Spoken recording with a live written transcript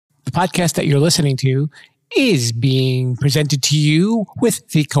The podcast that you're listening to is being presented to you with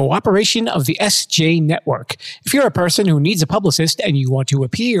the cooperation of the SJ Network. If you're a person who needs a publicist and you want to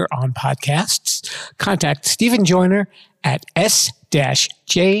appear on podcasts, contact Stephen Joyner at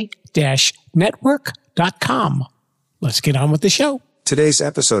s-j-network.com. Let's get on with the show. Today's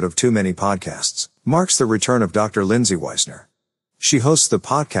episode of Too Many Podcasts marks the return of Dr. Lindsay Weisner. She hosts the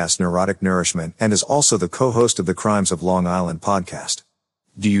podcast Neurotic Nourishment and is also the co-host of the Crimes of Long Island podcast.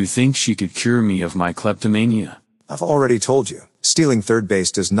 Do you think she could cure me of my kleptomania? I've already told you, stealing third base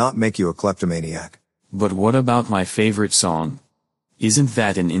does not make you a kleptomaniac. But what about my favorite song? Isn't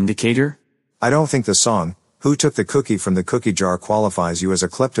that an indicator? I don't think the song, Who Took the Cookie from the Cookie Jar, qualifies you as a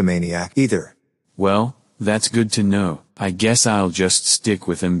kleptomaniac either. Well, that's good to know. I guess I'll just stick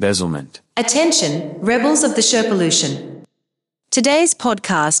with embezzlement. Attention, rebels of the Sherpolution. Today's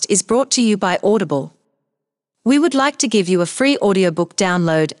podcast is brought to you by Audible. We would like to give you a free audiobook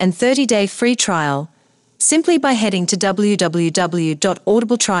download and 30-day free trial simply by heading to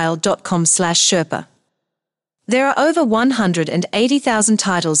www.audibletrial.com/Sherpa. There are over 180,000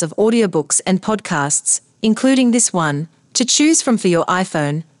 titles of audiobooks and podcasts, including this one, to choose from for your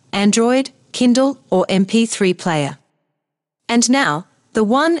iPhone, Android, Kindle, or MP3 player. And now, the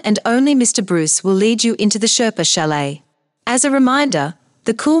one and only Mr. Bruce will lead you into the Sherpa Chalet. As a reminder,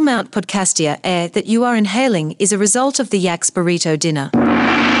 the cool Mount Podcastia air that you are inhaling is a result of the Yak's Burrito dinner.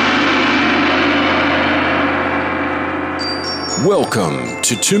 Welcome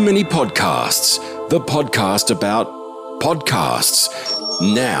to Too Many Podcasts, the podcast about podcasts.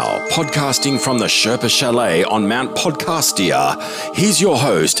 Now, podcasting from the Sherpa Chalet on Mount Podcastia, here's your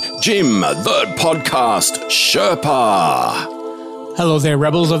host, Jim, the Podcast Sherpa. Hello there,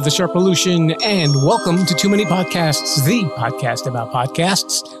 rebels of the Sherpolution, and welcome to Too Many Podcasts, the podcast about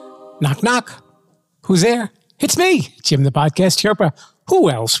podcasts. Knock, knock. Who's there? It's me, Jim the Podcast Sherpa. Who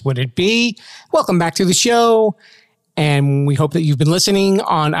else would it be? Welcome back to the show, and we hope that you've been listening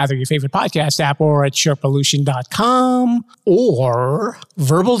on either your favorite podcast app or at sherpolution.com or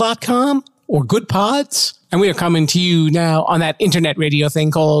verbal.com or Good Pods. And we are coming to you now on that internet radio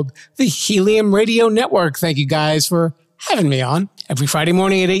thing called the Helium Radio Network. Thank you guys for having me on every Friday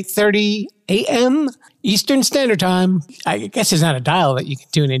morning at 8:30 a.m. Eastern Standard Time. I guess there's not a dial that you can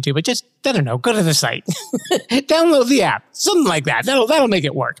tune into, but just, I don't know, go to the site. Download the app. Something like that. That'll make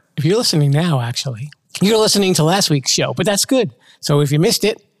it work. If you're listening now, actually, you're listening to last week's show, but that's good. So if you missed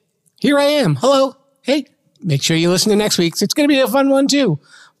it, here I am. Hello. Hey, make sure you listen to next week's. It's going to be a fun one too.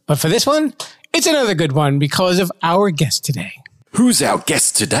 But for this one, it's another good one because of our guest today. Who's our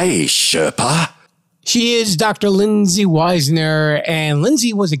guest today, Sherpa? She is Dr. Lindsay Weisner, and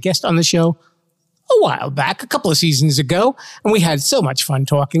Lindsay was a guest on the show a while back, a couple of seasons ago, and we had so much fun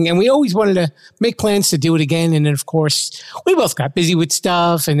talking, and we always wanted to make plans to do it again, and then, of course, we both got busy with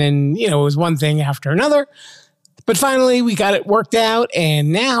stuff, and then, it was one thing after another, but finally, we got it worked out,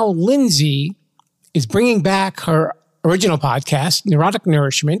 and now Lindsay is bringing back her original podcast, Neurotic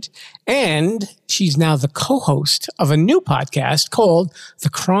Nourishment, and she's now the co-host of a new podcast called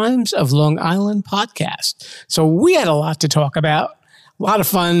The Crimes of Long Island podcast. So we had a lot to talk about, a lot of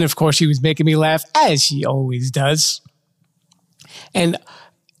fun. Of course, she was making me laugh, as she always does. And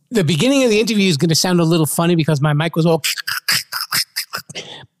the beginning of the interview is going to sound a little funny because my mic was all...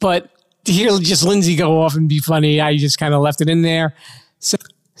 But to hear just Lindsay go off and be funny, I just kind of left it in there. So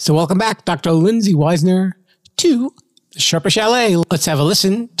welcome back, Dr. Lindsay Weisner, to the Sherpa Chalet. Let's have a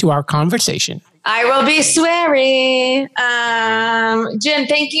listen to our conversation. I will be sweary. Jim,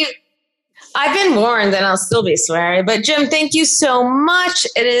 thank you. I've been warned that I'll still be sweary, but Jim, thank you so much.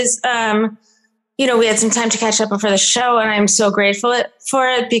 It is, we had some time to catch up before the show, and I'm so grateful for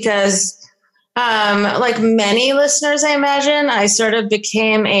it because, like many listeners, I imagine, I sort of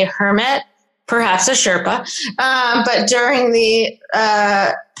became a hermit, perhaps a Sherpa, but during the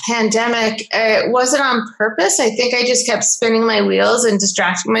pandemic, it wasn't on purpose. I think I just kept spinning my wheels and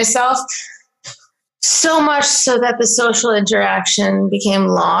distracting myself so much so that the social interaction became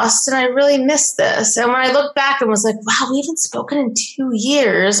lost, and I really missed this. And when I looked back and was like, wow, we haven't spoken in 2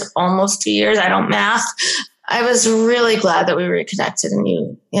 years, almost 2 years, I don't math. I was really glad that we reconnected and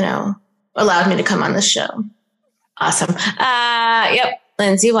you allowed me to come on the show. Awesome. Yep.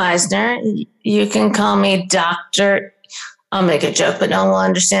 Lindsay Weisner. You can call me Dr. I'll make a joke, but no one will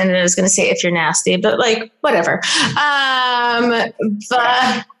understand it. I was going to say if you're nasty, but whatever.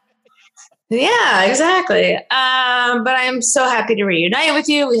 But yeah, exactly. But I'm so happy to reunite with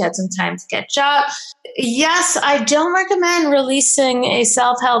you. We had some time to catch up. Yes, I don't recommend releasing a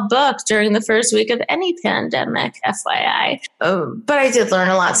self-help book during the first week of any pandemic, FYI. But I did learn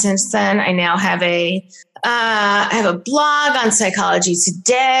a lot since then. I now have a I have a blog on Psychology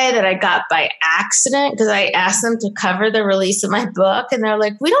Today that I got by accident because I asked them to cover the release of my book. And they're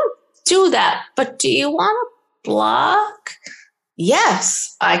like, we don't do that, but do you want a blog?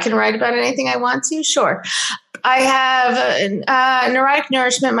 Yes, I can write about anything I want to. Sure. I have Neurotic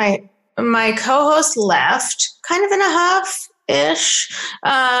Nourishment. My co-host left, kind of in a huff-ish.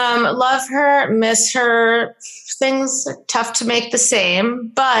 Love her, miss her. Things are tough to make the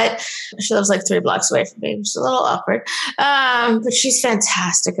same, but she lives like 3 blocks away from me, which is a little awkward. But she's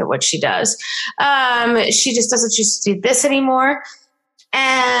fantastic at what she does. She just doesn't choose to do this anymore.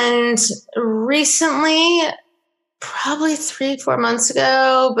 And recently, probably 3-4 months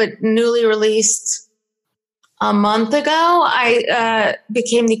ago, but newly released a month ago, I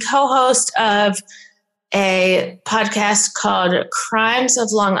became the co-host of a podcast called Crimes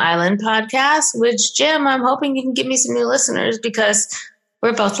of Long Island podcast, which, Jim, I'm hoping you can give me some new listeners because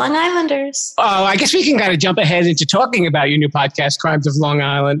we're both Long Islanders. Oh, I guess we can kind of jump ahead into talking about your new podcast, Crimes of Long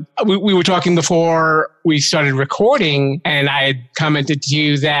Island. We were talking before we started recording, and I had commented to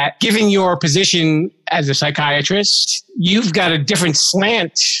you that given your position as a psychiatrist, you've got a different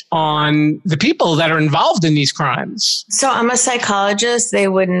slant on the people that are involved in these crimes. So I'm a psychologist. They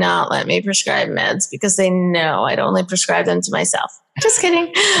would not let me prescribe meds because they know I'd only prescribe them to myself. Just kidding.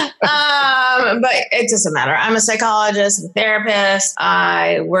 But it doesn't matter. I'm a psychologist, a therapist.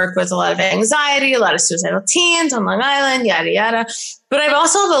 I work with a lot of anxiety, a lot of suicidal teens on Long Island, yada, yada. But I've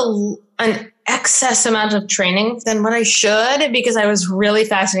also have an excess amount of training than what I should because I was really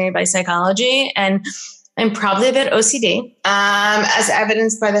fascinated by psychology and I'm probably a bit OCD, as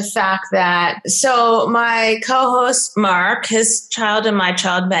evidenced by the fact that, so my co-host, Mark, his child and my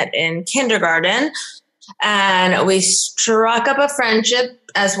child met in kindergarten. And we struck up a friendship,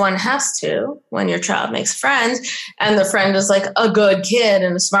 as one has to when your child makes friends. And the friend is like a good kid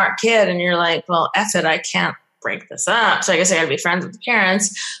and a smart kid. And you're like, well, F it, I can't break this up. So I guess I got to be friends with the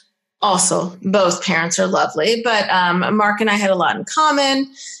parents. Also, both parents are lovely. But Mark and I had a lot in common.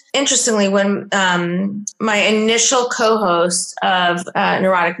 Interestingly, when my initial co-host of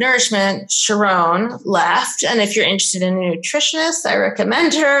Neurotic Nourishment, Sharon, left, and if you're interested in a nutritionist, I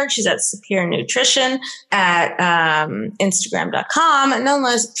recommend her. She's at Superior Nutrition at Instagram.com.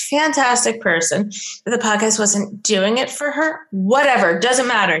 Nonetheless, fantastic person. The podcast wasn't doing it for her. Whatever, doesn't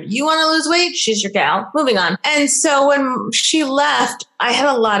matter. You want to lose weight? She's your gal. Moving on. And so when she left, I had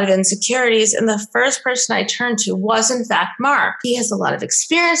a lot of insecurities, and the first person I turned to was, in fact, Mark. He has a lot of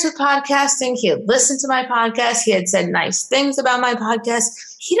experience with podcasting. He had listened to my podcast. He had said nice things about my podcast.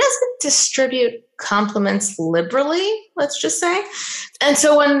 He doesn't distribute compliments liberally, let's just say. And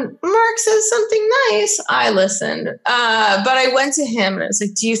so when Mark says something nice, I listened. But I went to him and I was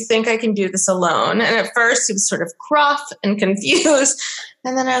like, do you think I can do this alone? And at first he was sort of gruff and confused.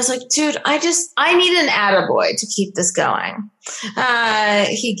 And then I was like, dude, I need an attaboy to keep this going.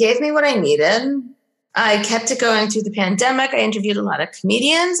 He gave me what I needed. I kept it going through the pandemic. I interviewed a lot of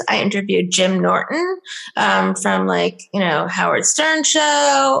comedians. I interviewed Jim Norton from Howard Stern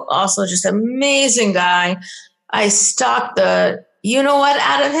show. Also just amazing guy. I stalked the you-know-what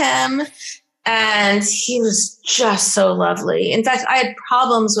out of him. And he was just so lovely. In fact, I had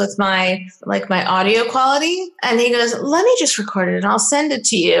problems with my audio quality. And he goes, let me just record it and I'll send it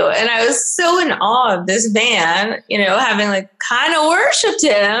to you. And I was so in awe of this man, having kind of worshipped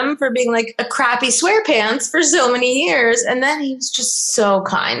him for being a crappy swear pants for so many years. And then he was just so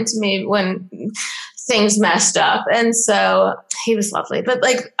kind to me when things messed up. And so he was lovely. But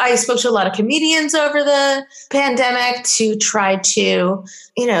I spoke to a lot of comedians over the pandemic to try to,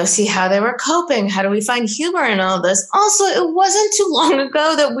 see how they were coping. How do we find humor in all this? Also, it wasn't too long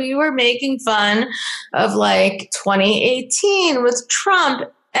ago that we were making fun of 2018 with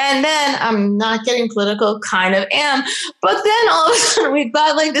Trump. And then I'm not getting political, kind of am. But then all of a sudden we've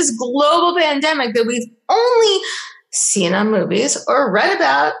got this global pandemic that we've only seen on movies or read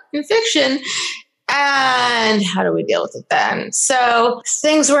about in fiction. And how do we deal with it then? So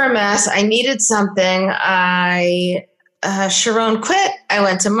things were a mess. I needed something. Sharon quit. I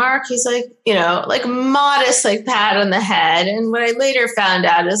went to Mark. He's modest, pat on the head. And what I later found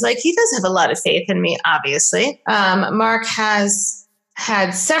out is he does have a lot of faith in me, obviously. Mark has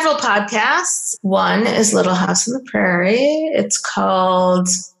had several podcasts. One is Little House on the Prairie. It's called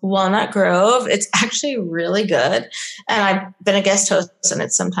Walnut Grove. It's actually really good. And I've been a guest host on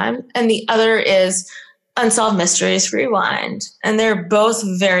it sometime. And the other is Unsolved Mysteries Rewind. And they're both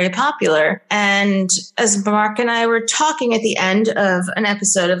very popular. And as Mark and I were talking at the end of an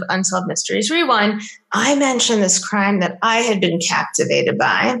episode of Unsolved Mysteries Rewind, I mentioned this crime that I had been captivated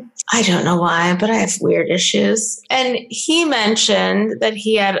by. I don't know why, but I have weird issues. And he mentioned that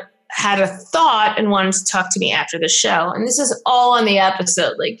he had had a thought and wanted to talk to me after the show. And this is all on the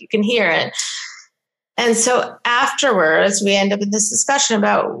episode, like you can hear it. And so afterwards, we end up in this discussion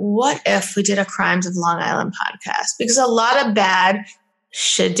about what if we did a Crimes of Long Island podcast? Because a lot of bad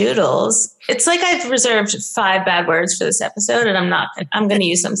shadoodles. It's like I've reserved 5 bad words for this episode, and I'm going to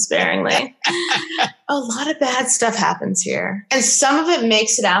use them sparingly. A lot of bad stuff happens here. And some of it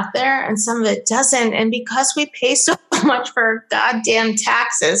makes it out there and some of it doesn't. And because we pay so much for our goddamn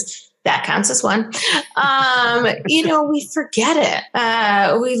taxes, that counts as one. We forget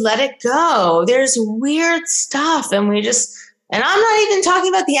it. We let it go. There's weird stuff, and and I'm not even talking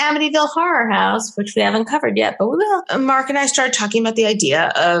about the Amityville Horror House, which we haven't covered yet, but we will. Mark and I started talking about the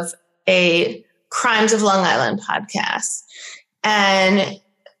idea of a Crimes of Long Island podcast. And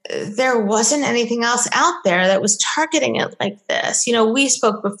there wasn't anything else out there that was targeting it like this. We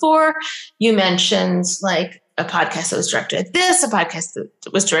spoke before. You mentioned like a podcast that was directed at this, a podcast that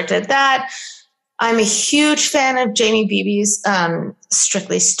was directed at that. I'm a huge fan of Jamie Beebe's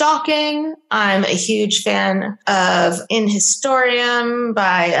Strictly Stalking. I'm a huge fan of In Historiam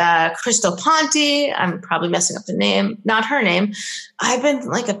by Crystal Ponte. I'm probably messing up the name, not her name. I've been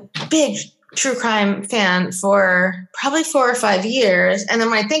like a big true crime fan for probably 4 or 5 years. And then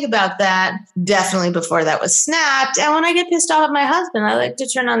when I think about that, definitely before that was Snapped. And when I get pissed off at my husband, I like to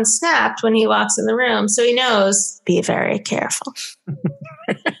turn on Snapped when he walks in the room. So he knows, be very careful.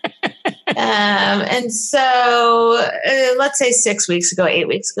 And so let's say 6 weeks ago, 8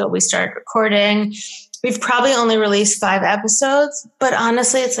 weeks ago, we started recording. We've probably only released 5 episodes, but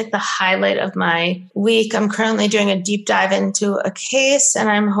honestly, it's like the highlight of my week. I'm currently doing a deep dive into a case, and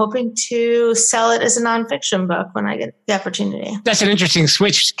I'm hoping to sell it as a nonfiction book when I get the opportunity. That's an interesting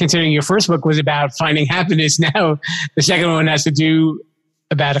switch, considering your first book was about finding happiness. Now the second one has to do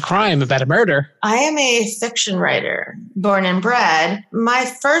about a crime, about a murder. I am a fiction writer, born and bred. My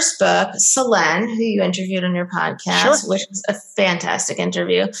first book, Selene, who you interviewed on your podcast, which was a fantastic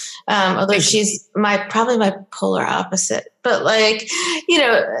interview, although she's probably my polar opposite. But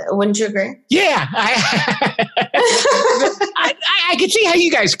wouldn't you agree? Yeah. I can see how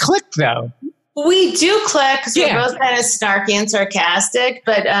you guys clicked, though. We do click because we're both kind of snarky and sarcastic,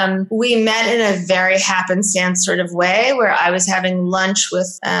 but we met in a very happenstance sort of way where I was having lunch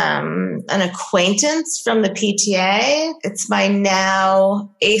with an acquaintance from the PTA. It's my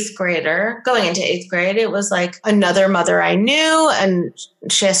now 8th grader going into 8th grade. It was like another mother I knew, and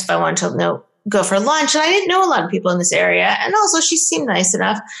she asked if I wanted to go for lunch. And I didn't know a lot of people in this area. And also she seemed nice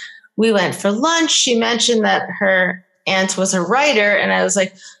enough. We went for lunch. She mentioned that her aunt was a writer, and I was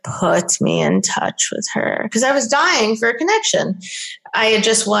like, put me in touch with her, because I was dying for a connection. I had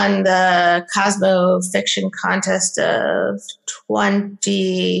just won the Cosmo Fiction Contest of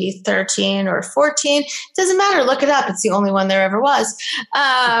 2013 or 14. It doesn't matter. Look it up. It's the only one there ever was.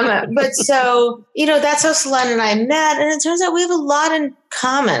 But so, that's how Selene and I met. And it turns out we have a lot in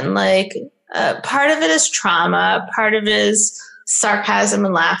common. Like part of it is trauma. Part of it is sarcasm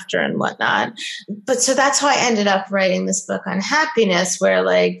and laughter and whatnot. But so that's how I ended up writing this book on happiness, where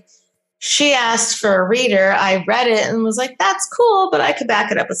she asked for a reader. I read it and was like, that's cool, but I could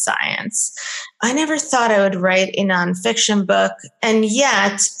back it up with science. I never thought I would write a nonfiction book. And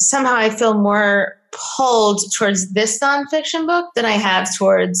yet somehow I feel more pulled towards this nonfiction book than I have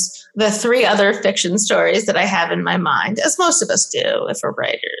towards the 3 other fiction stories that I have in my mind, as most of us do if we're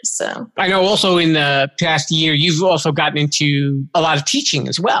writers. So I know also in the past year, you've also gotten into a lot of teaching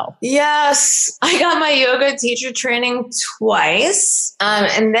as well. Yes. I got my yoga teacher training twice.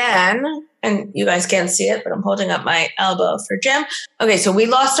 And you guys can't see it, but I'm holding up my elbow for Jim. Okay, so we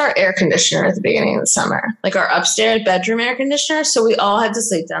lost our air conditioner at the beginning of the summer, like our upstairs bedroom air conditioner. So we all had to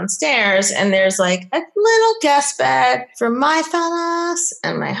sleep downstairs. And there's like a little guest bed for my fat ass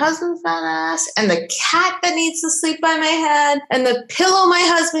and my husband's fat ass and the cat that needs to sleep by my head and the pillow my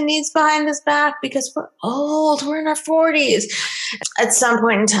husband needs behind his back, because we're old. We're in our 40s. At some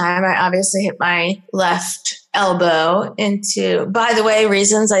point in time, I obviously hit my left elbow into, by the way,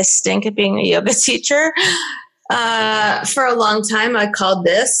 reasons I stink at being a yoga teacher. For a long time, I called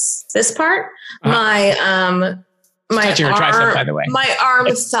this part my arm, tricep, by the way. My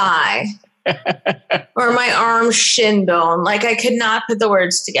arm thigh. Or my arm shin bone. Like I could not put the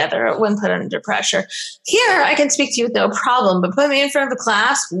words together when put under pressure. Here, I can speak to you with no problem, but put me in front of a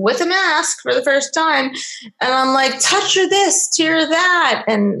class with a mask for the first time, and I'm like, touch your this, tear that,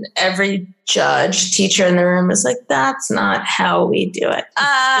 and every teacher in the room was like, that's not how we do it.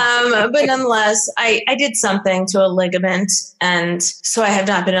 But nonetheless, I did something to a ligament. And so I have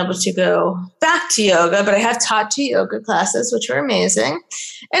not been able to go back to yoga, but I have taught 2 yoga classes, which were amazing.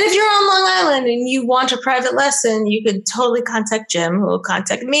 And if you're on Long Island and you want a private lesson, you could totally contact Jim, who will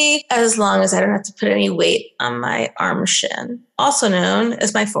contact me, as long as I don't have to put any weight on my arm shin, also known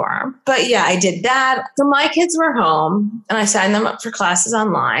as my forearm. But yeah, I did that. So my kids were home and I signed them up for classes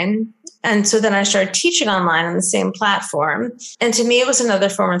online. And so then I started teaching online on the same platform. And to me, it was another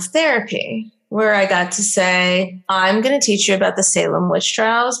form of therapy where I got to say, I'm going to teach you about the Salem witch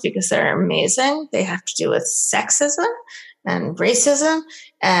trials because they're amazing. They have to do with sexism and racism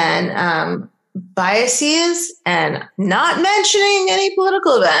and biases and not mentioning any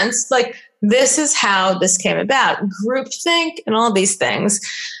political events. Like, this is how this came about, groupthink and all these things.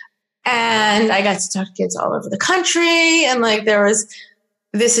 And I got to talk to kids all over the country. And like, there was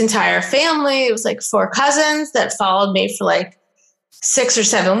this entire family. It was like 4 cousins that followed me for like 6 or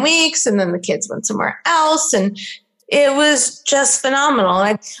 7 weeks. And then the kids went somewhere else. And it was just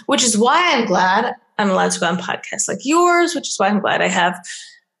phenomenal. Which is why I'm glad I'm allowed to go on podcasts like yours, which is why I'm glad I have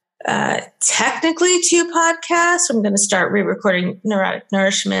technically 2 podcasts. I'm going to start re-recording Neurotic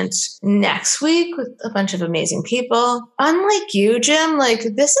Nourishment next week with a bunch of amazing people. Unlike you, Jim, like,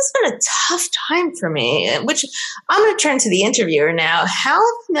 this has been a tough time for me, which I'm going to turn to the interviewer now. How have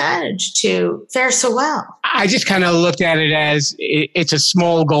you managed to fare so well? I just kind of looked at it as it's a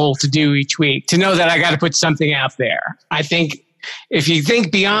small goal to do each week, to know that I got to put something out there. I think if you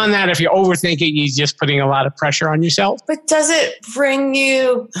think beyond that, if you overthink it, you're just putting a lot of pressure on yourself. But does it bring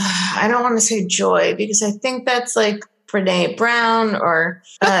you, I don't want to say joy, because I think that's like Brene Brown or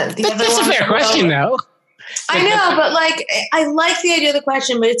that's a fair question, though. I know, but like, I like the idea of the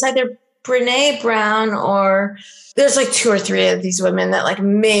question, but it's either Brene Brown or there's like 2 or 3 of these women that like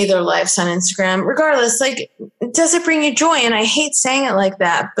made their lives on Instagram. Regardless, like, does it bring you joy? And I hate saying it like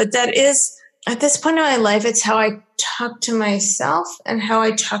that, but that is, at this point in my life, it's how I talk to myself and how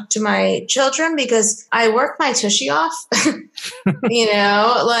I talk to my children, because I work my tushy off,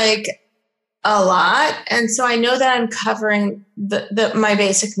 like a lot. And so I know that I'm covering my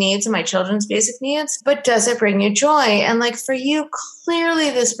basic needs and my children's basic needs, but does it bring you joy? And like, for you,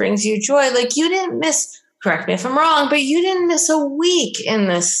 clearly this brings you joy. Like, you didn't miss, correct me if I'm wrong, but you didn't miss a week in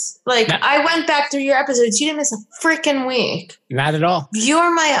this. Like, I went back through your episodes. You didn't miss a freaking week. Not at all.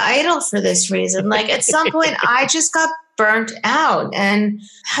 You're my idol for this reason. Like, at some point, I just got burnt out. And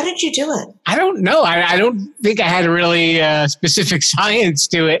how did you do it? I don't know. I don't think I had a really specific science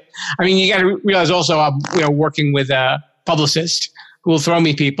to it. I mean, you got to realize also I'm working with a publicist who will throw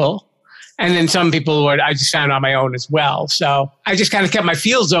me people. And then some people I just found on my own as well. So I just kind of kept my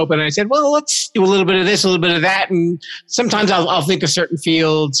fields open. And I said, well, let's do a little bit of this, a little bit of that. And sometimes I'll think of certain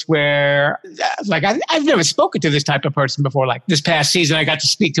fields where, like, I've never spoken to this type of person before. Like this past season, I got to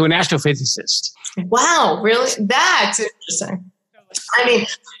speak to an astrophysicist. Wow, really? That's interesting. I mean,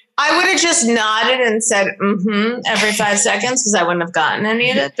 I would have just nodded and said, every 5 seconds, because I wouldn't have gotten any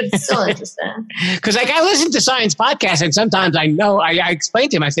of it, but it's still interesting. Because like, I listen to science podcasts, and sometimes I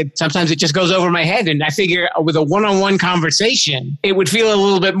explained to him, I said, sometimes it just goes over my head. And I figure with a one-on-one conversation, it would feel a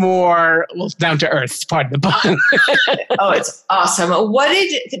little bit more down to earth, pardon the pun. Oh, it's awesome.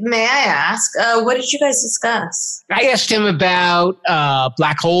 May I ask, what did you guys discuss? I asked him about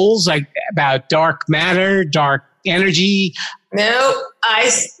black holes, like about dark matter, dark energy. Nope. I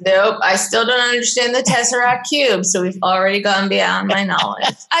still don't understand the Tesseract Cube, so we've already gone beyond my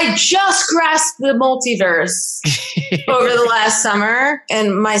knowledge. I just grasped the multiverse over the last summer,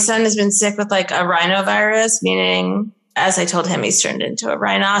 and my son has been sick with like a rhinovirus, meaning, as I told him, he's turned into a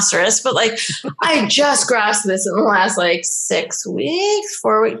rhinoceros. But like, I just grasped this in the last like 6 weeks,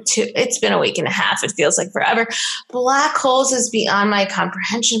 4 weeks, it's been a week and a half. It feels like forever. Black holes is beyond my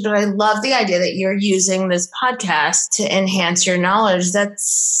comprehension, but I love the idea that you're using this podcast to enhance your knowledge.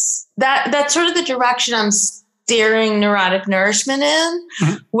 That's sort of the direction I'm steering Neurotic Nourishment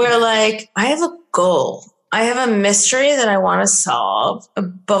in, where like, I have a goal. I have a mystery that I want to solve, a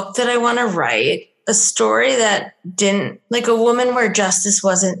book that I want to write, a story that didn't, like a woman where justice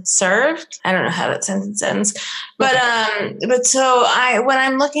wasn't served. I don't know how that sentence ends, but so when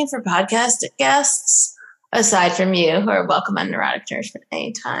I'm looking for podcast guests, aside from you, who are welcome on Neurotic Nourishment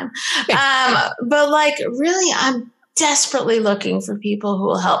anytime, but like, really, I'm desperately looking for people who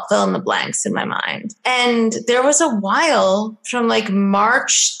will help fill in the blanks in my mind. And there was a while from like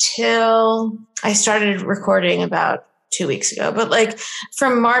March till I started recording about 2 weeks ago, but like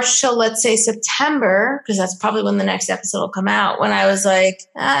from March till, let's say, September, because that's probably when the next episode will come out, when I was like,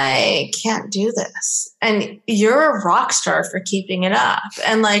 I can't do this. And you're a rock star for keeping it up.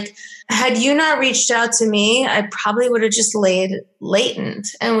 And like, Had you not reached out to me, I probably would have just laid latent.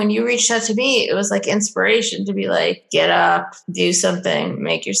 And when you reached out to me, it was like inspiration to be like, get up, do something,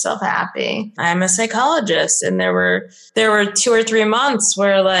 make yourself happy. I'm a psychologist. And there were 2 or 3 months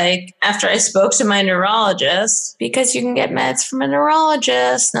where like after I spoke to my neurologist, because you can get meds from a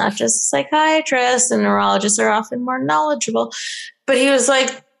neurologist, not just a psychiatrist, and neurologists are often more knowledgeable. But he was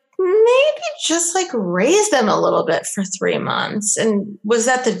like, maybe just like raise them a little bit for 3 months. And was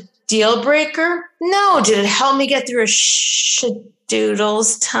that the deal breaker? No. Did it help me get through a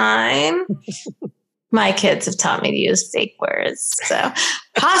shadoodle's time? My kids have taught me to use fake words, so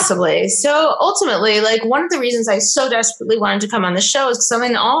possibly. So ultimately, like one of the reasons I so desperately wanted to come on the show is because I'm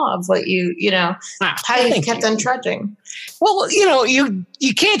in awe of what how you kept on trudging. Well,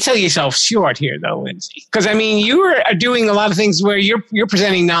 you can't sell yourself short here, though, Lindsay. Because I mean, you are doing a lot of things where you're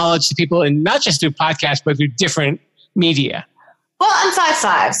presenting knowledge to people, and not just through podcasts, but through different media. Well, I'm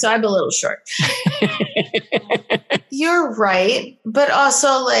 5'5", so I'm a little short. You're right, but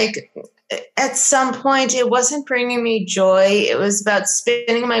also like at some point, it wasn't bringing me joy. It was about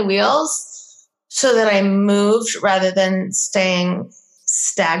spinning my wheels so that I moved rather than staying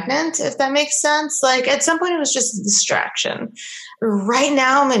stagnant, if that makes sense. Like at some point, it was just a distraction. Right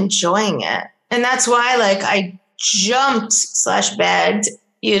now, I'm enjoying it. And that's why like I jumped / begged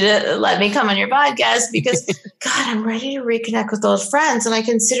you to let me come on your podcast because, God, I'm ready to reconnect with old friends. And I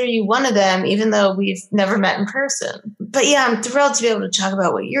consider you one of them, even though we've never met in person. But yeah, I'm thrilled to be able to talk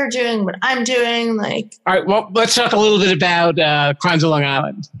about what you're doing, what I'm doing. Like, all right, well, let's talk a little bit about Crimes of Long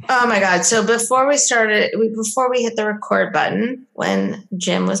Island. Oh my God. So before we hit the record button, when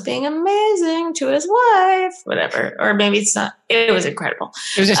Jim was being amazing to his wife, whatever, or maybe it's not, it was incredible.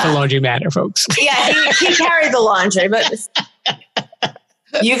 It was just a laundry matter, folks. Yeah, he carried the laundry, but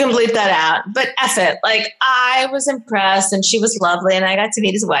you can bleep that out. But F it. Like, I was impressed and she was lovely and I got to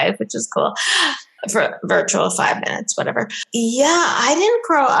meet his wife, which was cool. For virtual 5 minutes, whatever. Yeah, I didn't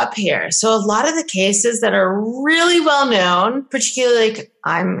grow up here. So a lot of the cases that are really well known, particularly like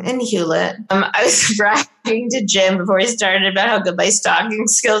I'm in Hewlett. I was bragging to Jim before he started about how good my stalking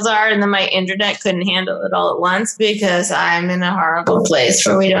skills are. And then my internet couldn't handle it all at once because I'm in a horrible place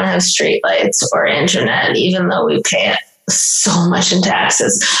where we don't have streetlights or internet, even though we pay it so much in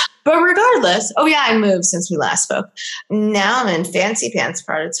taxes. But regardless, oh yeah, I moved since we last spoke. Now I'm in fancy pants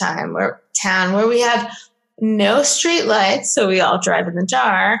part of town where we have no street lights, so we all drive in the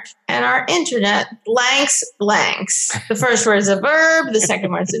dark, and our internet blanks. The first word is a verb, the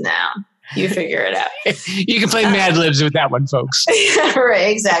second word is a noun. You figure it out. You can play Mad Libs with that one, folks.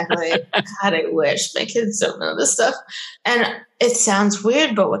 Right, exactly. God, I wish. My kids don't know this stuff. And it sounds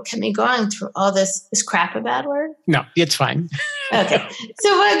weird, but what kept me going through all this, is crap a bad word? No, it's fine. Okay.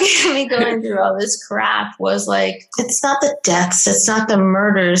 So what kept me going through all this crap was like, it's not the deaths, it's not the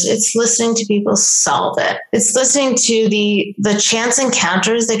murders, it's listening to people solve it. It's listening to the chance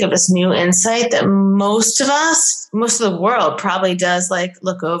encounters that give us new insight that most of the world probably does, like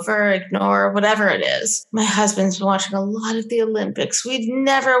look over, ignore, whatever it is. My husband's been watching a lot of the Olympics. We'd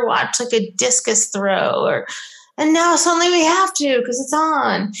never watched like a discus throw and now suddenly we have to because it's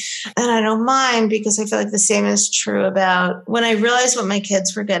on. And I don't mind because I feel like the same is true about when I realized what my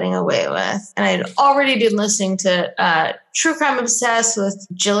kids were getting away with. And I had already been listening to True Crime Obsessed with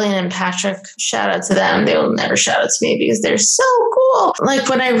Jillian and Patrick. Shout out to them. They will never shout out to me because they're so cool. Like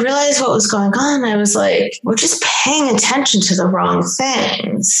when I realized what was going on, I was like, we're just paying attention to the wrong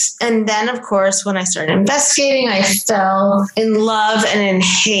things. And then, of course, when I started investigating, I fell in love and in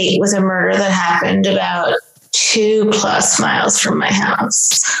hate with a murder that happened about 2+ miles from my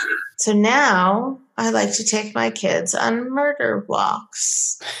house. So now I like to take my kids on murder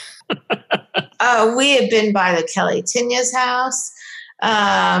walks. We have been by the Kelly Tinya's house.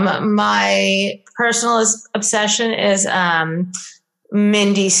 My personal obsession is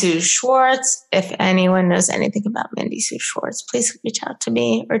Mindy Sue Schwartz. If anyone knows anything about Mindy Sue Schwartz, please reach out to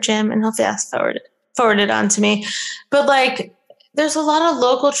me or Jim and he'll fast forward it on to me. But like, there's a lot of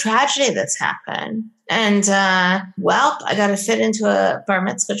local tragedy that's happened. And, I got to fit into a bar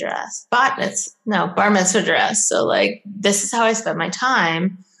mitzvah dress. Bar mitzvah dress. So, like, this is how I spend my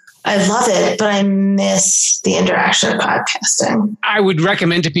time. I love it, but I miss the interaction of podcasting. I would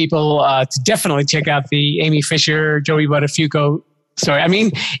recommend to people to definitely check out the Amy Fisher, Joey Buttafuoco story. I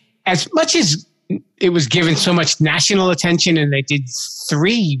mean, as much as it was given so much national attention and they did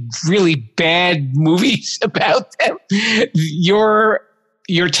 3 really bad movies about them,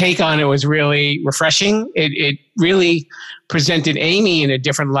 your take on it was really refreshing. It really presented Amy in a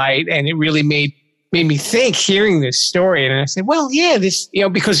different light, and it really made me think hearing this story. And I said, well, yeah, this,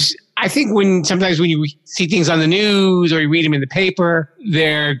 because I think sometimes when you see things on the news or you read them in the paper,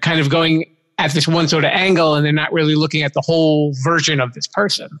 they're kind of going at this one sort of angle and they're not really looking at the whole version of this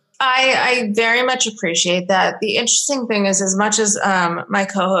person. I very much appreciate that. The interesting thing is, as much as my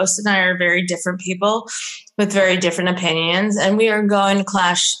co-host and I are very different people with very different opinions, and we are going to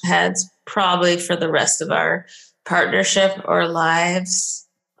clash heads probably for the rest of our partnership or lives.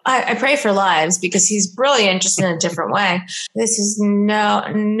 I pray for lives because he's brilliant just in a different way. This is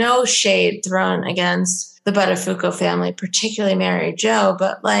no shade thrown against the Buttafuoco family, particularly Mary Jo,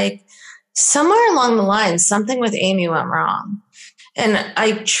 but like somewhere along the line, something with Amy went wrong. And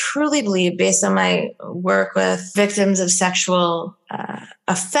I truly believe, based on my work with victims of sexual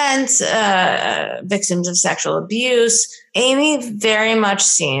offense, victims of sexual abuse, Amy very much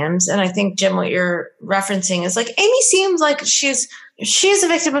seems, and I think, Jim, what you're referencing is like, Amy seems like she's a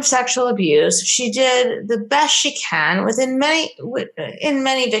victim of sexual abuse. She did the best she can in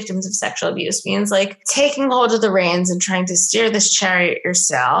many victims of sexual abuse means like taking hold of the reins and trying to steer this chariot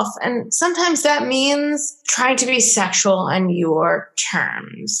yourself. And sometimes that means trying to be sexual on your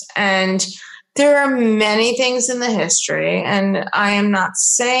terms. And there are many things in the history, and I am not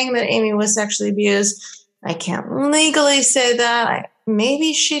saying that Amy was sexually abused. I can't legally say that.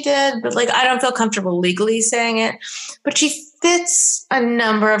 Maybe she did, but like I don't feel comfortable legally saying it. But she fits a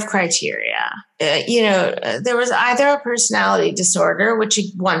number of criteria. There was either a personality disorder, which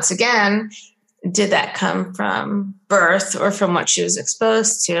once again, did that come from birth or from what she was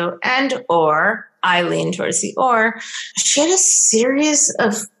exposed to, and or I lean towards the or. She had a series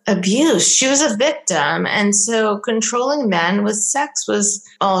of abuse. She was a victim. And so controlling men with sex was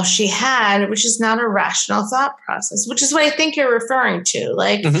all she had, which is not a rational thought process, which is what I think you're referring to.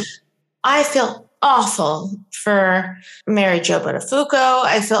 Like, I feel awful for Mary Jo Buttafuoco.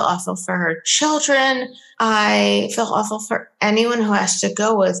 I feel awful for her children. I feel awful for anyone who has to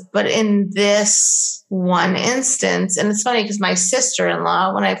go with. But in this one instance, and it's funny because my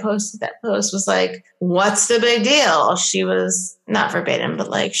sister-in-law, when I posted that post, was like, what's the big deal? She was not verbatim, but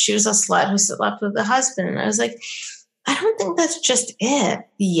like she was a slut who slept with the husband. And I was like, I don't think that's just it.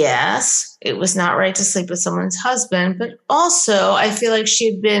 Yes, it was not right to sleep with someone's husband, but also I feel like she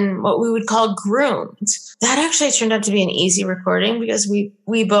had been what we would call groomed. That actually turned out to be an easy recording because we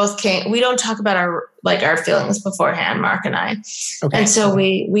both we don't talk about our feelings beforehand, Mark and I. Okay. And so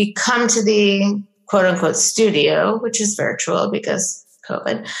we come to the quote unquote studio, which is virtual because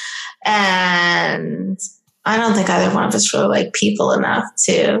COVID. And I don't think either one of us really like people enough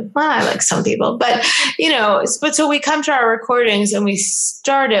I like some people, but so we come to our recordings and we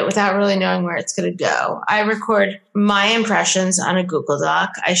start it without really knowing where it's going to go. I record my impressions on a Google Doc.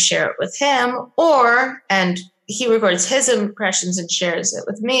 I share it with him and he records his impressions and shares it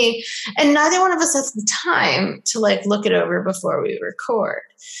with me. And neither one of us has the time to look it over before we record.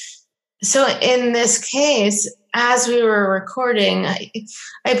 So in this case, as we were recording,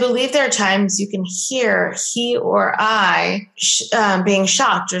 I believe there are times you can hear he or I being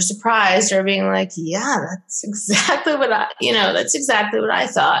shocked or surprised or being like, yeah, that's exactly what I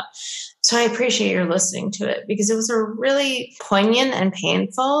thought. So I appreciate your listening to it because it was a really poignant and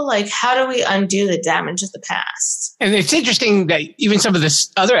painful, how do we undo the damage of the past? And it's interesting that even some of the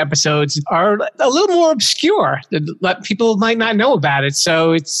other episodes are a little more obscure that people might not know about it.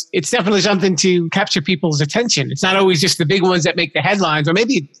 So it's definitely something to capture people's attention. It's not always just the big ones that make the headlines, or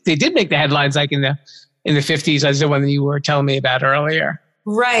maybe they did make the headlines like in the 50s, as the one that you were telling me about earlier.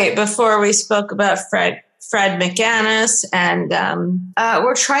 Right. Before we spoke about Fred McGannis, and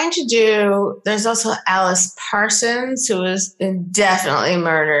we're trying to do, there's also Alice Parsons, who was definitely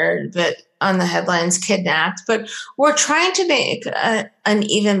murdered, but on the headlines kidnapped. But we're trying to make an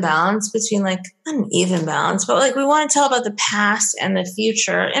even balance between but we want to tell about the past and the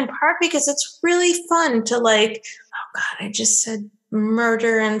future, in part because it's really fun to oh God, I just said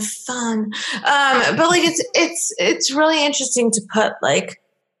murder and fun. But it's really interesting to put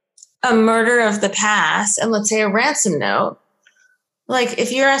a murder of the past and let's say a ransom note.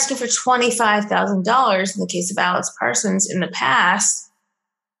 If you're asking for $25,000 in the case of Alice Parsons in the past,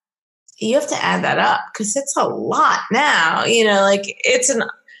 you have to add that up because it's a lot now. I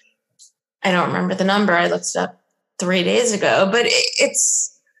don't remember the number. I looked it up 3 days ago, but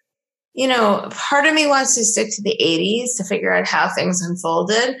it's, part of me wants to stick to the 80s to figure out how things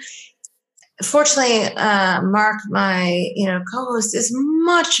unfolded. Fortunately, Mark, my co-host, is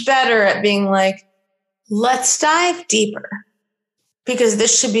much better at being let's dive deeper because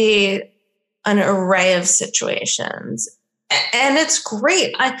this should be an array of situations, and it's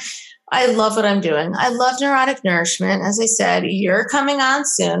great. I love what I'm doing. I love Neurotic Nourishment. As I said, you're coming on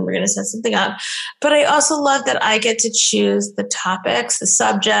soon. We're going to set something up. But I also love that I get to choose the topics, the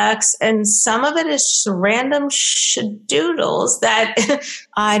subjects, and some of it is just random shadoodles that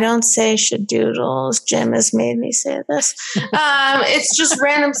I don't say shadoodles. Jim has made me say this. It's just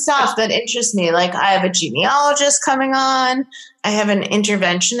random stuff that interests me. Like I have a genealogist coming on. I have an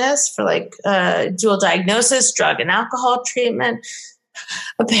interventionist for like dual diagnosis, drug and alcohol treatment.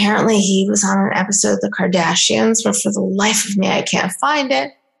 Apparently he was on an episode of The Kardashians, but for the life of me, I can't find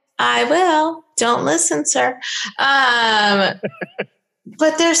it. I will. Don't listen, sir.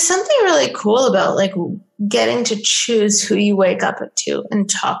 But there's something really cool about like getting to choose who you wake up to and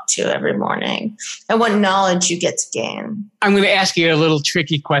talk to every morning and what knowledge you get to gain. I'm going to ask you a little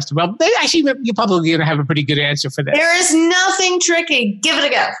tricky question. Well, actually, you're probably going to have a pretty good answer for this. There is nothing tricky. Give it a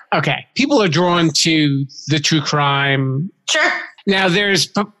go. Okay. People are drawn to the true crime. Sure. Now, there's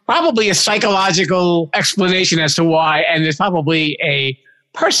probably a psychological explanation as to why, and there's probably a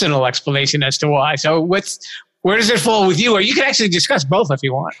personal explanation as to why. So where does it fall with you? Or you can actually discuss both if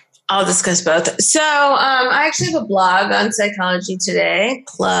you want. I'll discuss both. So I actually have a blog on Psychology Today.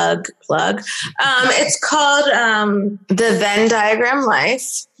 Plug. It's called The Venn Diagram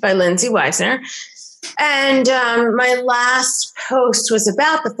Life by Lindsay Weisner. And my last post was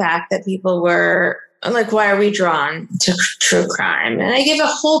about the fact that people were like, why are we drawn to true crime? And I gave a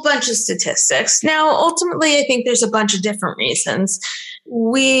whole bunch of statistics. Now, ultimately, I think there's a bunch of different reasons.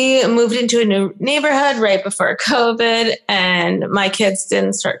 We moved into a new neighborhood right before COVID, and my kids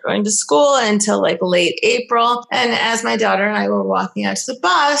didn't start going to school until like late April. And as my daughter and I were walking out to the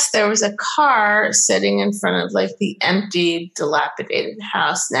bus, there was a car sitting in front of like the empty, dilapidated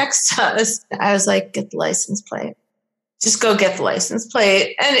house next to us. I was like, get the license plate. Just go get the license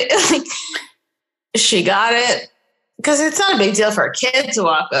plate. And she got it because it's not a big deal for a kid to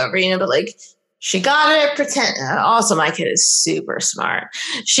walk over, but like she got it. Also, my kid is super smart.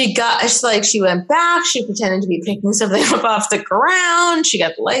 She went back. She pretended to be picking something up off the ground. She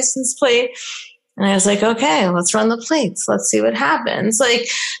got the license plate. And I was like, okay, let's run the plates. Let's see what happens. Like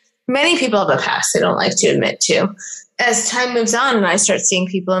many people have a past they don't like to admit to. As time moves on and I start seeing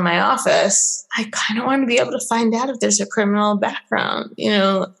people in my office, I kind of want to be able to find out if there's a criminal background.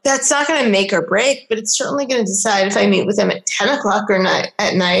 That's not going to make or break, but it's certainly going to decide if I meet with them at 10 o'clock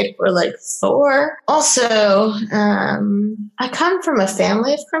at night or like 4. Also, I come from a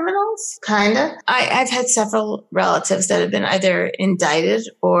family of criminals, kind of. I've had several relatives that have been either indicted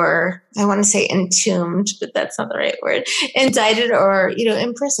or I want to say entombed, but that's not the right word. Indicted or,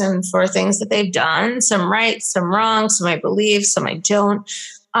 imprisoned for things that they've done. Some right, some wrong, some I believe, some I don't.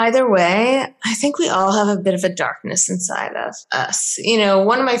 Either way, I think we all have a bit of a darkness inside of us.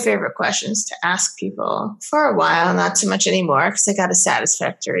 One of my favorite questions to ask people for a while, not too much anymore because I got a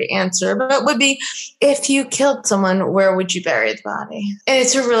satisfactory answer, but would be, if you killed someone, where would you bury the body? And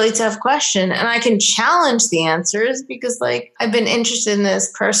it's a really tough question. And I can challenge the answers because I've been interested in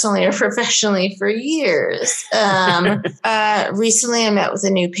this personally or professionally for years. Recently, I met with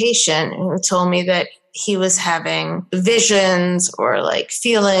a new patient who told me that he was having visions or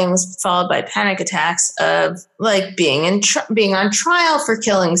feelings followed by panic attacks of being on trial for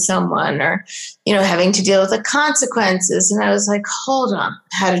killing someone or, having to deal with the consequences. And I was like, hold on,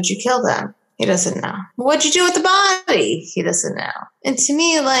 how did you kill them? He doesn't know. What'd you do with the body? He doesn't know. And to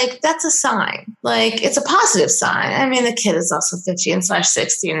me, that's a sign. It's a positive sign. I mean, the kid is also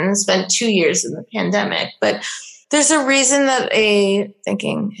 15/16 and spent 2 years in the pandemic, but there's a reason that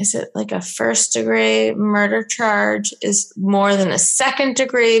is it like a first degree murder charge is more than a second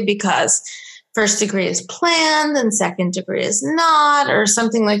degree because first degree is planned and second degree is not or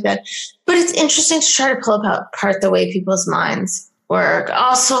something like that. But it's interesting to try to pull apart the way people's minds work.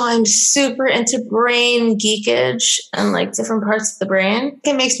 Also, I'm super into brain geekage and different parts of the brain.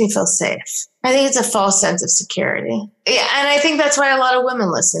 It makes me feel safe. I think it's a false sense of security. Yeah, and I think that's why a lot of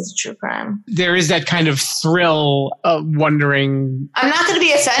women listen to true crime. There is that kind of thrill of wondering. I'm not going to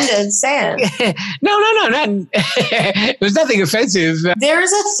be offended. Say it. No. There's nothing offensive. There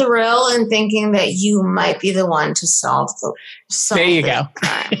is a thrill in thinking that you might be the one to solve there you go.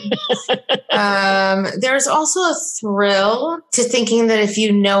 crime. There's also a thrill to thinking that if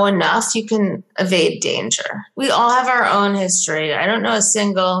you know enough, you can evade danger. We all have our own history. I don't know a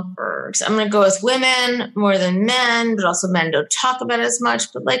single. I'm going to go with women more than men, but also men don't talk about it as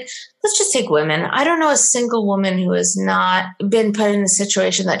much. But let's just take women. I don't know a single woman who has not been put in a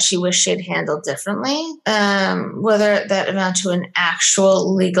situation that she wished she had handled differently, whether that amount to an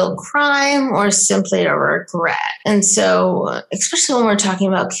actual legal crime or simply a regret. And so, especially when we're talking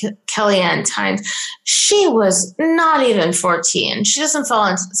about Kellyanne Tynes, she was not even 14. She doesn't fall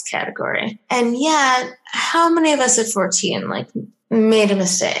into this category. And yet, how many of us at 14, made a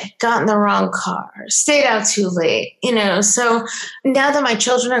mistake, got in the wrong car, stayed out too late, So now that my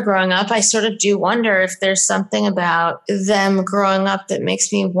children are growing up, I sort of do wonder if there's something about them growing up that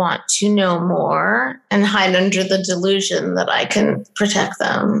makes me want to know more and hide under the delusion that I can protect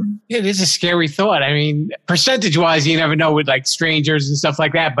them. It is a scary thought. I mean, percentage-wise, you never know with strangers and stuff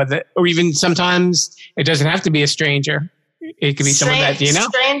like that, or even sometimes it doesn't have to be a stranger. It could be someone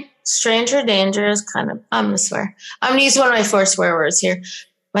that, Stranger danger is kind of, I'm going to swear. I'm going to use one of my 4 swear words here.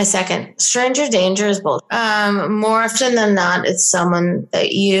 My second. Stranger danger is both. More often than not, it's someone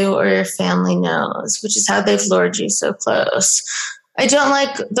that you or your family knows, which is how they've lured you so close. I don't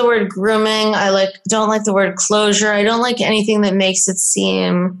like the word grooming. Don't like the word closure. I don't like anything that makes it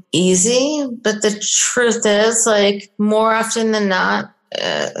seem easy. But the truth is, more often than not,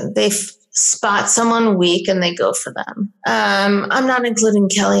 they spot someone weak and they go for them. I'm not including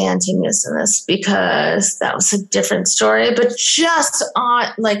Kellyanne Tynes in this because that was a different story, but just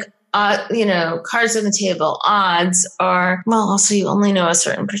cards on the table, odds are, also you only know a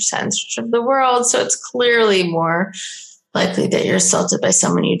certain percentage of the world. So it's clearly more likely that you're assaulted by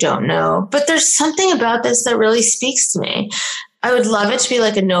someone you don't know. But there's something about this that really speaks to me. I would love it to be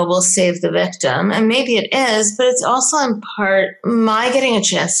like a noble save the victim, and maybe it is, but it's also in part my getting a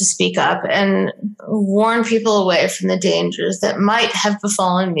chance to speak up and warn people away from the dangers that might have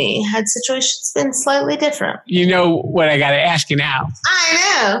befallen me had situations been slightly different. You know what I got to ask you now.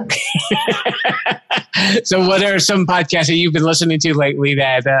 I know. So what are some podcasts that you've been listening to lately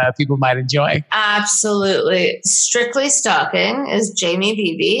that people might enjoy? Absolutely. Strictly Stalking is Jamie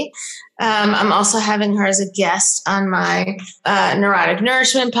Beebe. I'm also having her as a guest on my Neurotic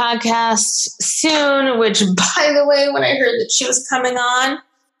Nourishment podcast soon, which, by the way, when I heard that she was coming on,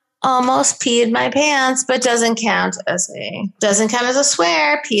 almost peed my pants, but doesn't count as a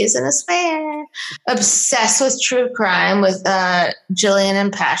swear. Pee isn't a swear. Obsessed with true crime with Jillian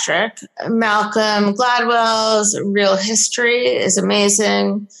and Patrick. Malcolm Gladwell's Real History is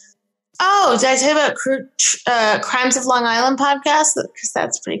amazing. Oh, did I tell you about Crimes of Long Island podcast? Because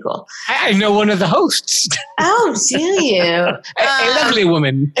that's pretty cool. I know one of the hosts. Oh, do you? A lovely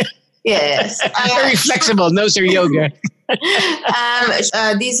woman. Yes. Very flexible, knows her yoga.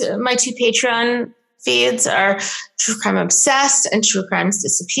 These my 2 Patreon feeds are True Crime Obsessed and True Crimes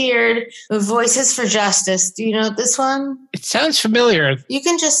Disappeared. Voices for Justice. Do you know this one? It sounds familiar. You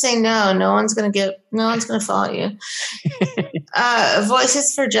can just say no. No one's going to follow you.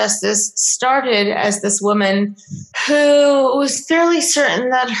 Voices for Justice started as this woman who was fairly certain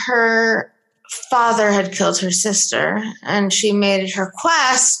that her father had killed her sister, and she made it her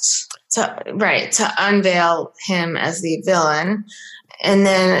quest to unveil him as the villain. And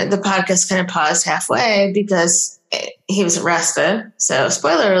then the podcast kind of paused halfway because he was arrested. So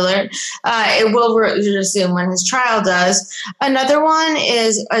spoiler alert, it will resume when his trial does. Another one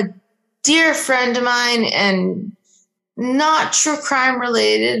is a dear friend of mine and not true crime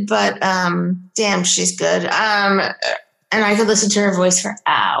related, but damn, she's good. And I could listen to her voice for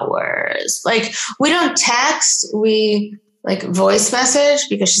hours. We don't text, we voice message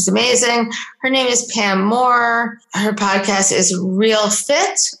because she's amazing. Her name is Pam Moore. Her podcast is Real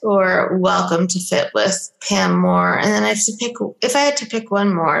Fit or Welcome to Fit with Pam Moore. And then if I had to pick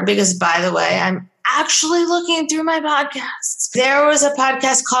one more, because by the way, I'm actually looking through my podcasts. There was a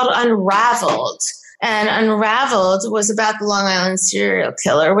podcast called Unraveled. And Unraveled was about the Long Island serial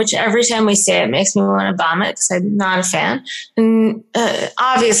killer, which every time we say it makes me want to vomit because I'm not a fan. And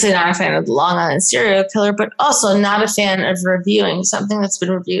obviously not a fan of the Long Island serial killer, but also not a fan of reviewing something that's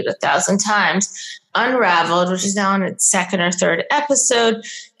been reviewed 1,000 times. Unraveled, which is now on its 2nd or 3rd episode,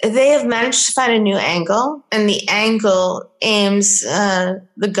 they have managed to find a new angle, and the angle aims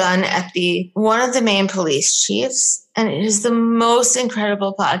the gun at one of the main police chiefs, and it is the most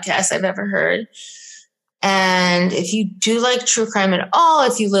incredible podcast I've ever heard. And if you do like true crime at all,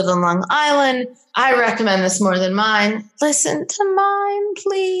 if you live on Long Island, I recommend this more than mine. Listen to mine,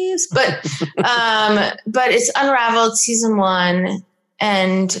 please. But it's Unraveled Season 1,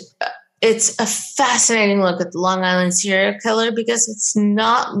 and it's a fascinating look at the Long Island serial killer because it's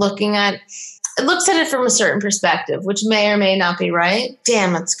not it looks at it from a certain perspective, which may or may not be right.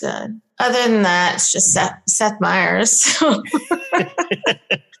 Damn, it's good. Other than that, it's just Seth Meyers.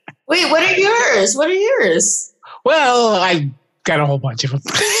 Wait, what are yours? Well, got a whole bunch of them.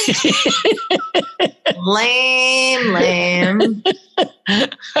 Lame.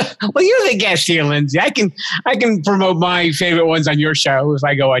 Well, you're the guest here, Lindsay. I can promote my favorite ones on your show if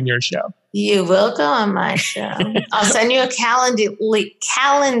I go on your show. You will go on my show. I'll send you a Calendly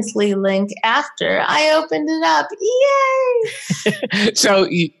link after I opened it up. Yay! So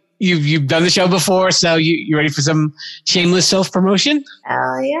you've done the show before, so you ready for some shameless self-promotion?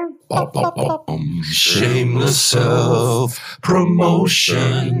 Hell yeah. Shameless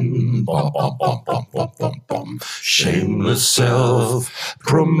self-promotion. Shameless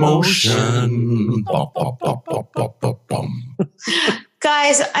self-promotion.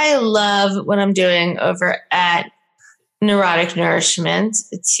 Guys, I love what I'm doing over at Neurotic Nourishment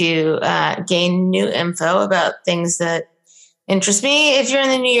to gain new info about things that interest me. If you're in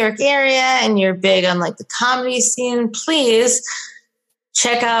the New York area and you're big on like the comedy scene, please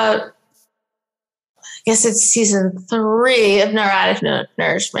check out, I guess it's season 3 of Neurotic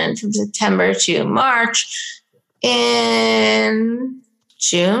Nourishment from September to March. In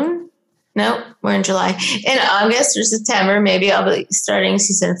June? No, we're in July. In August or September, maybe I'll be starting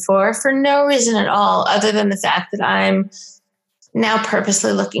season 4 for no reason at all, other than the fact that I'm now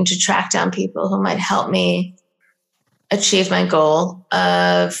purposely looking to track down people who might help me achieve my goal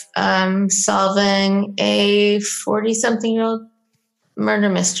of solving a 40-something-year-old murder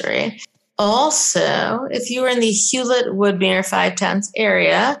mystery. Also, if you were in the Hewlett-Woodmere Five Towns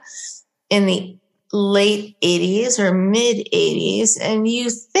area in the late 80s or mid 80s, and you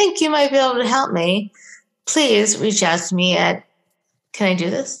think you might be able to help me, please reach out to me at, can I do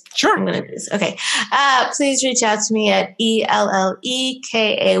this? Sure. I'm going to do this. Okay. Please reach out to me at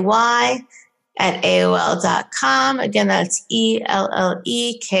ELLEKAY@AOL.com. Again, that's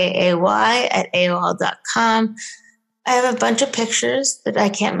ELLEKAY@AOL.com. I have a bunch of pictures that I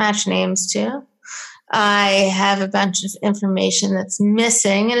can't match names to. I have a bunch of information that's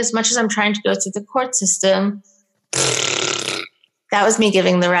missing. And as much as I'm trying to go through the court system, that was me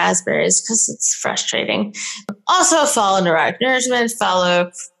giving the raspberries because it's frustrating. Also, follow Neurotic Nourishment, follow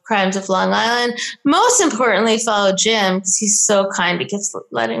Crimes of Long Island. Most importantly, follow Jim because he's so kind. He keeps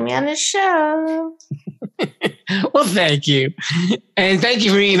letting me on his show. Well, thank you. And thank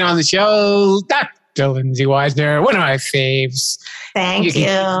you for being on the show, Dr. Lindsay Weisner, one of my faves. Thank you.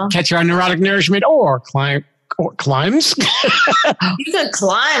 Can catch her on Neurotic Nourishment or Climbs. You could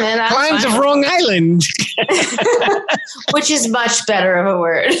climb it. Climbs of Long Island. Which is much better of a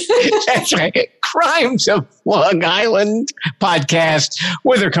word. That's right. Crimes of Long Island podcast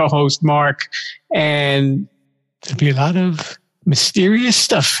with her co-host, Mark. And there'll be a lot of mysterious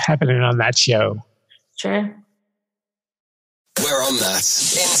stuff happening on that show. Sure. We're on that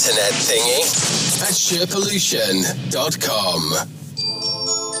internet thingy at SharePollution.com.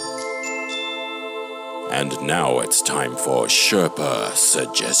 And now it's time for Sherpa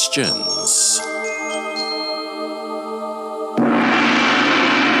Suggestions.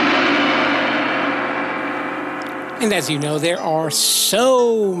 And as you know, there are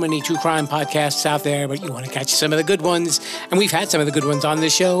so many true crime podcasts out there, but you want to catch some of the good ones. And we've had some of the good ones on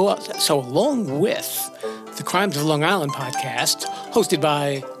this show. So along with the Crimes of Long Island podcast, hosted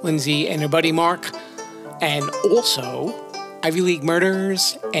by Lindsay and her buddy Mark, and also Ivy League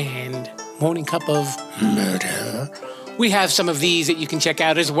Murders and Morning Cup of Murder. We have some of these that you can check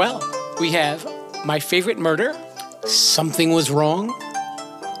out as well. We have My Favorite Murder, Something Was Wrong,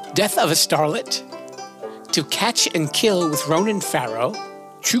 Death of a Starlet, To Catch and Kill with Ronan Farrow,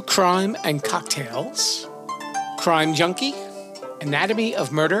 True Crime and Cocktails, Crime Junkie, Anatomy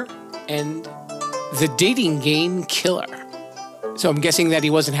of Murder, and The Dating Game Killer. So I'm guessing that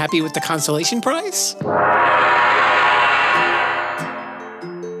he wasn't happy with the consolation prize?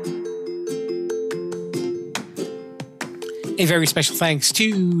 A very special thanks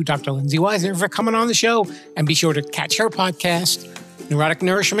to Dr. Lindsay Weisner for coming on the show. And be sure to catch her podcast, Neurotic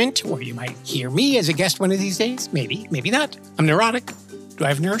Nourishment, where you might hear me as a guest one of these days. Maybe, maybe not. I'm neurotic. Do I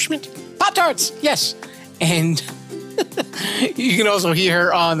have nourishment? Pop-Tarts! Yes. And you can also hear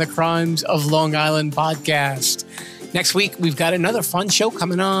her on the Crimes of Long Island podcast. Next week, we've got another fun show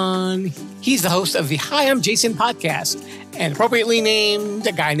coming on. He's the host of the Hi, I'm Jason podcast, and appropriately named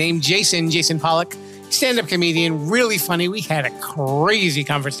a guy named Jason Pollock. Stand-up comedian, really funny. We had a crazy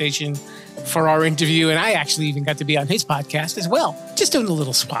conversation for our interview, and I actually even got to be on his podcast as well, just doing a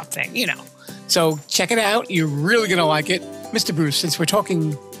little swap thing, you know. So check it out. You're really going to like it. Mr. Bruce, since we're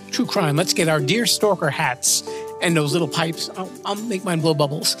talking true crime, let's get our Deer Stalker hats and those little pipes. I'll make mine blow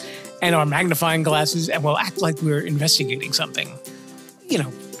bubbles. And our magnifying glasses, and we'll act like we're investigating something. You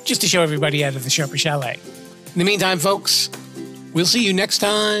know, just to show everybody out of the Sherpa Chalet. In the meantime, folks, we'll see you next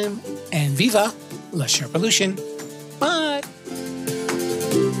time, and viva La Sherpolution. Bye.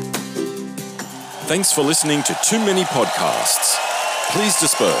 Thanks for listening to Too Many Podcasts. Please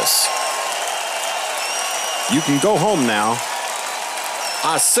disperse. You can go home now.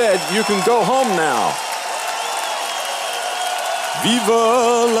 I said you can go home now.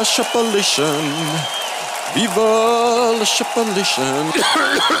 Viva la Chapelition. Viva la Chapelition.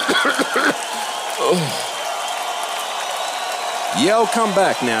 Yeah, I'll come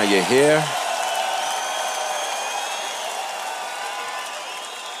back now, you hear?